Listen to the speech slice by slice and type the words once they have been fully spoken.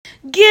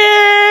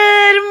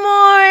Good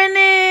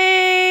morning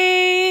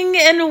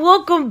and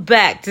welcome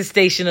back to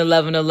Station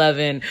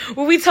 1111,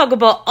 where we talk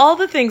about all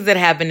the things that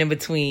happen in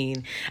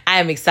between.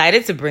 I am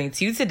excited to bring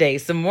to you today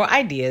some more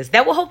ideas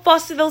that will help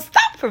foster those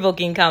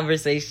thought-provoking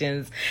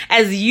conversations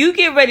as you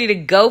get ready to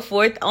go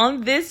forth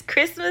on this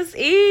Christmas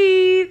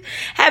Eve.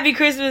 Happy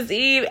Christmas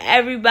Eve,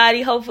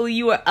 everybody. Hopefully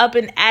you are up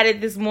and at it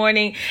this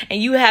morning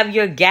and you have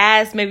your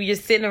gas. Maybe you're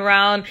sitting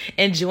around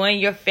enjoying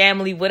your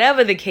family,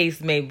 whatever the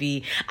case may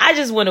be. I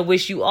just want to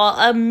wish you all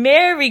a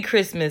Merry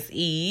Christmas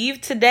Eve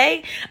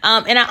today.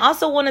 And I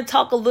also want to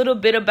talk a little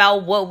bit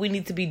about what we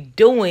need to be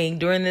doing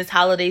during this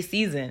holiday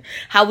season.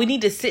 How we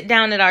need to sit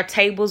down at our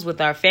tables with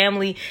our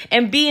family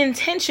and be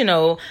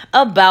intentional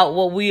about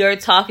what we are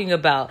talking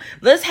about.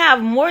 Let's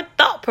have more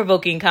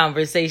thought-provoking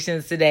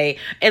conversations today,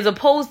 as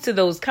opposed to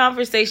those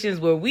conversations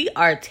where we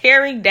are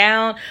tearing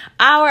down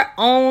our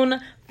own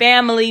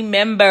family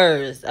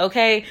members.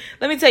 Okay,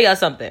 let me tell y'all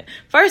something.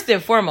 First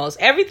and foremost,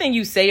 everything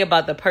you say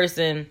about the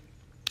person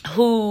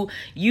who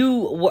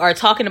you are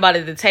talking about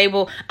at the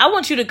table, I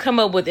want you to come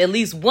up with at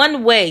least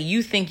one way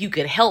you think you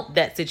could help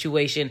that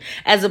situation,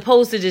 as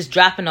opposed to just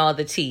dropping all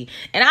the tea.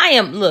 And I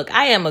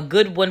am a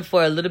good one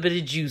for a little bit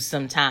of juice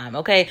sometime,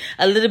 okay?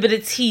 A little bit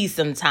of tea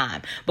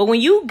sometime. But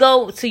when you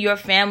go to your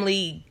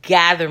family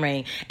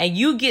gathering and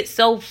you get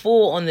so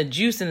full on the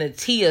juice and the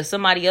tea of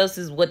somebody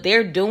else's, what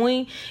they're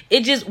doing,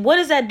 what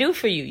does that do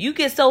for you? You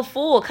get so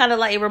full, kind of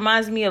like, it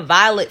reminds me of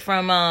Violet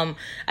from,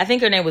 I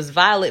think her name was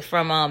Violet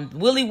from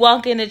Willy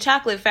Wonka and the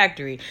Chocolate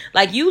Factory.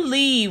 Like, you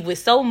leave with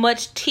so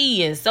much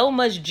tea and so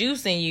much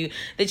juice in you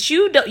that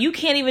you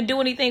can't even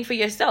do anything for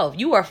yourself.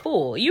 You are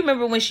full. You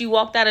remember when she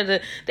walked out of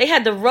they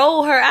had to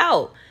roll her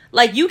out.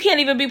 Like, you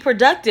can't even be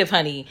productive,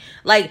 honey.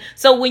 Like,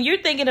 so when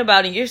you're thinking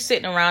about and you're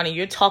sitting around and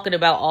you're talking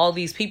about all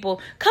these people,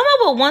 come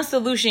up with one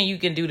solution you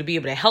can do to be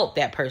able to help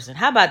that person.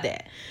 How about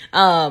that?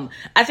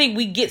 I think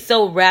we get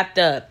so wrapped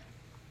up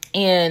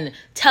in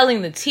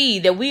telling the tea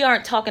that we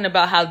aren't talking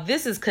about how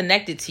this is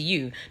connected to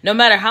you. No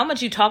matter how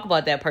much you talk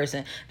about that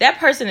person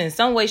in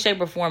some way,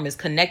 shape, or form is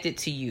connected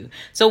to you.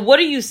 So what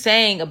are you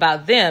saying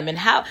about them, and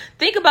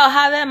think about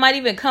how that might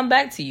even come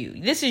back to you.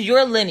 This is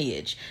your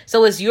lineage.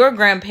 So it's your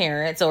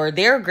grandparents or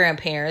their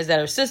grandparents that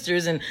are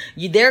sisters and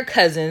their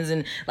cousins,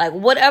 and like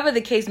whatever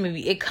the case may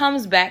be, it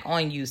comes back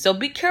on you. So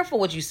be careful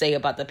what you say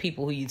about the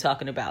people who you're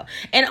talking about.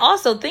 And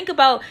also think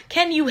about,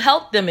 can you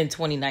help them in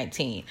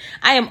 2019?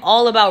 I am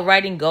all about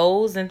writing goals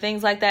and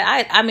things like that.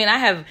 I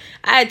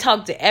had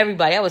talked to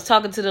everybody. I was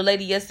talking to the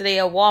lady yesterday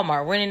at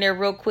Walmart, went in there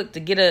real quick to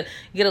get a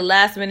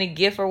last minute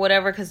gift or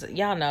whatever, because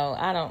y'all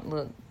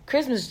know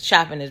Christmas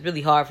shopping is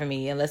really hard for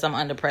me unless I'm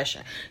under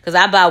pressure, because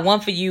I buy one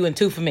for you and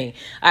two for me.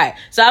 All right.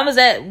 So I was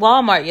at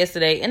Walmart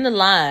yesterday in the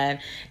line,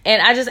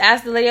 and I just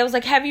asked the lady, I was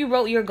like, have you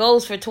wrote your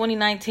goals for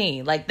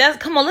 2019? Like,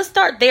 come on, let's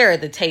start there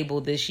at the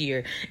table this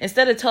year.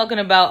 Instead of talking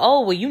about,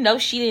 oh, well,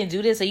 she didn't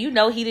do this, or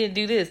he didn't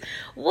do this.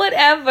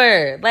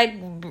 Whatever. Like,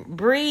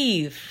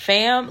 breathe,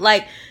 fam.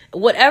 Like,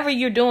 whatever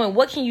you're doing,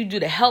 what can you do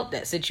to help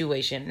that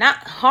situation? Not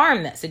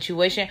harm that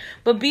situation,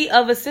 but be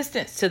of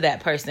assistance to that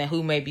person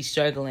who may be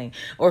struggling,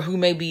 or who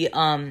may be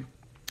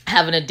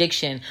have an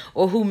addiction,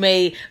 or who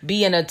may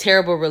be in a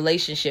terrible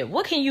relationship.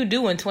 What can you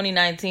do in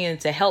 2019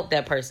 to help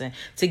that person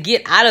to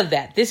get out of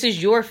that? This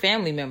is your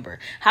family member.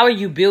 How are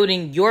you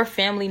building your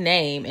family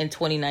name in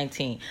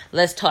 2019?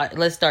 Let's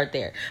start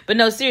there. But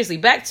no, seriously,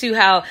 back to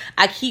how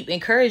I keep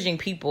encouraging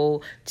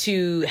people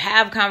to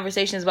have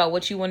conversations about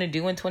what you want to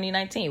do in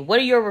 2019. What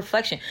are your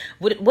reflections?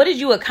 What did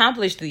you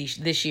accomplish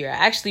this year? I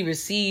actually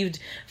received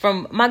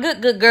from my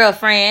good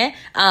girlfriend,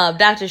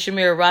 Dr.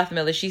 Shamira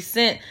Rothmiller. She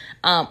sent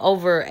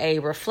over a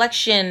reflection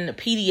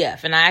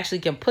PDF, and I actually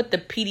can put the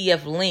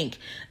PDF link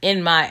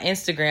in my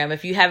Instagram.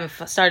 If you haven't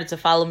started to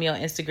follow me on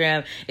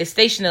Instagram, it's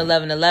Station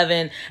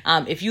 1111.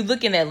 If you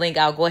look in that link,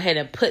 I'll go ahead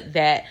and put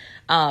that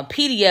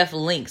PDF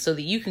link so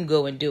that you can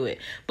go and do it.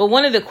 But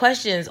one of the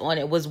questions on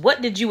it was,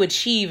 what did you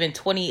achieve in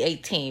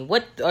 2018?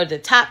 What are the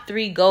top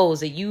 3 goals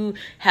that you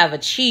have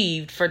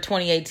achieved for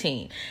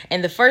 2018?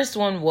 And the first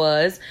one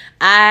was,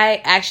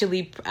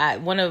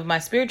 one of my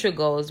spiritual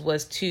goals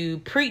was to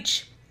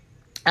preach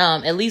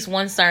at least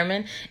one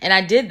sermon, and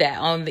I did that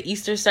on the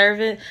Easter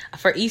service.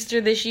 For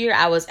Easter this year,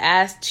 I was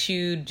asked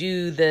to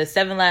do the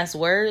 7 last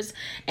words,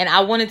 and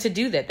I wanted to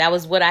do that. That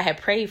was what I had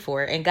prayed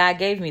for, and God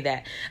gave me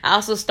that. I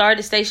also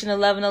started Station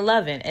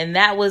 1111, and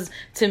that was,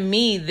 to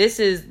me, this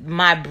is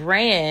my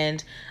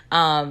brand.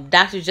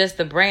 Dr. Just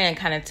the brand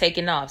kind of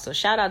taking off. So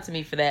shout out to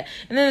me for that.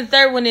 And then the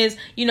third one is,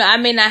 I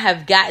may not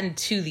have gotten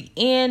to the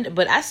end,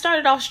 but I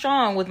started off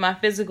strong with my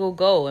physical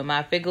goal and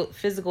my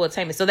physical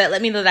attainment. So that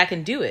let me know that I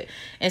can do it.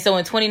 And so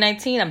in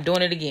 2019, I'm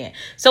doing it again.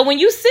 So when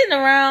you sitting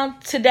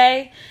around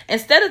today,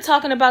 instead of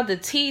talking about the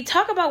tea,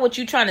 talk about what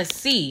you're trying to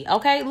see.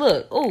 Okay,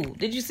 look. Oh,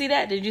 did you see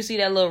that? Did you see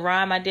that little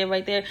rhyme I did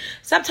right there?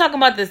 Stop talking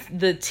about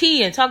the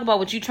tea and talk about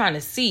what you're trying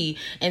to see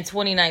in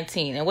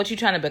 2019 and what you're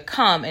trying to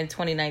become in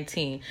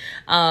 2019.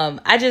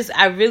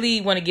 I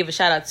really want to give a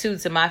shout out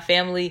to my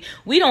family.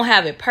 We don't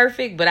have it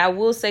perfect, but I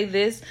will say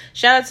this.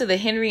 Shout out to the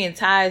Henry and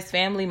Ty's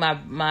family,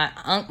 my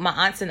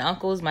aunts and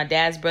uncles, my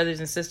dad's brothers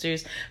and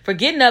sisters, for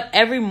getting up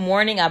every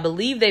morning. I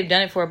believe they've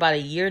done it for about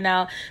a year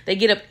now. They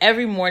get up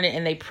every morning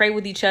and they pray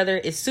with each other.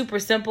 It's super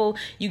simple.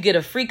 You get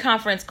a free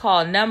conference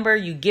call number.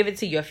 You give it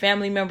to your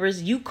family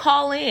members. You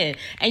call in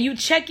and you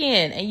check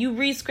in and you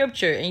read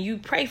scripture and you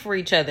pray for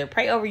each other.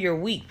 Pray over your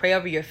week. Pray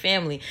over your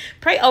family.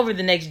 Pray over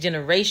the next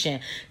generation.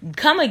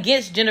 Come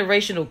against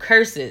generational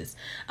curses.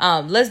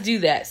 Let's do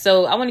that.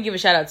 So I want to give a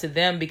shout out to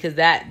them because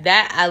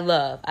that I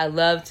love. I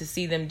love to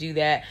see them do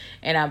that,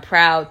 and I'm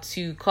proud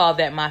to call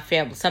that my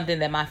family, something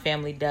that my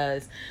family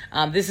does.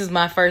 This is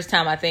my first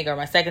time, I think, or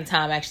my second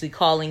time actually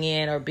calling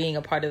in or being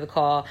a part of the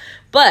call,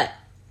 but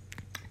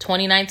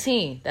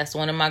 2019, that's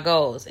one of my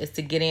goals, is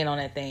to get in on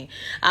that thing.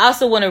 I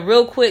also want to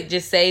real quick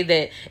just say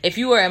that if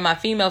you are in my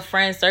female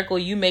friend circle,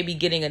 you may be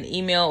getting an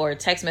email or a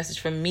text message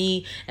from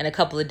me in a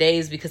couple of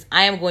days because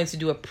I am going to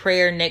do a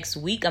prayer next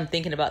week. I'm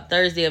thinking about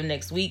Thursday of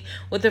next week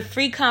with a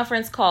free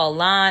conference call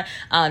line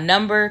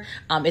number.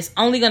 It's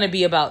only going to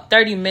be about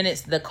 30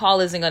 minutes. The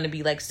call isn't going to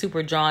be like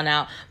super drawn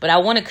out, but I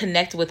want to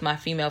connect with my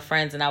female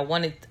friends and I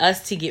wanted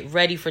us to get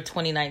ready for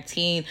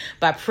 2019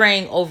 by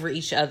praying over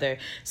each other.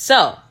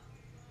 So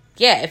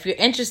yeah, if you're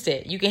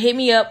interested, you can hit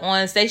me up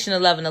on Station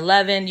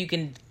 1111. You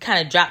can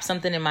kind of drop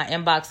something in my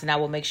inbox and I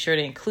will make sure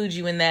to include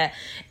you in that.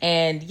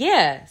 And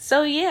yeah,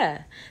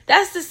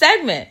 that's the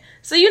segment.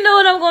 So you know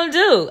what I'm going to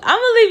do. I'm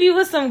going to leave you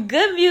with some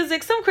good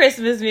music, some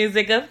Christmas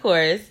music, of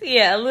course.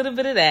 Yeah, a little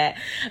bit of that.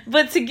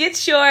 But to get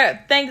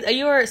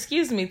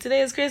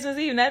today is Christmas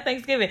Eve, not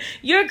Thanksgiving.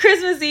 Your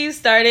Christmas Eve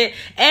started,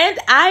 and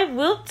I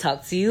will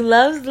talk to you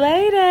loves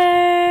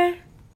later.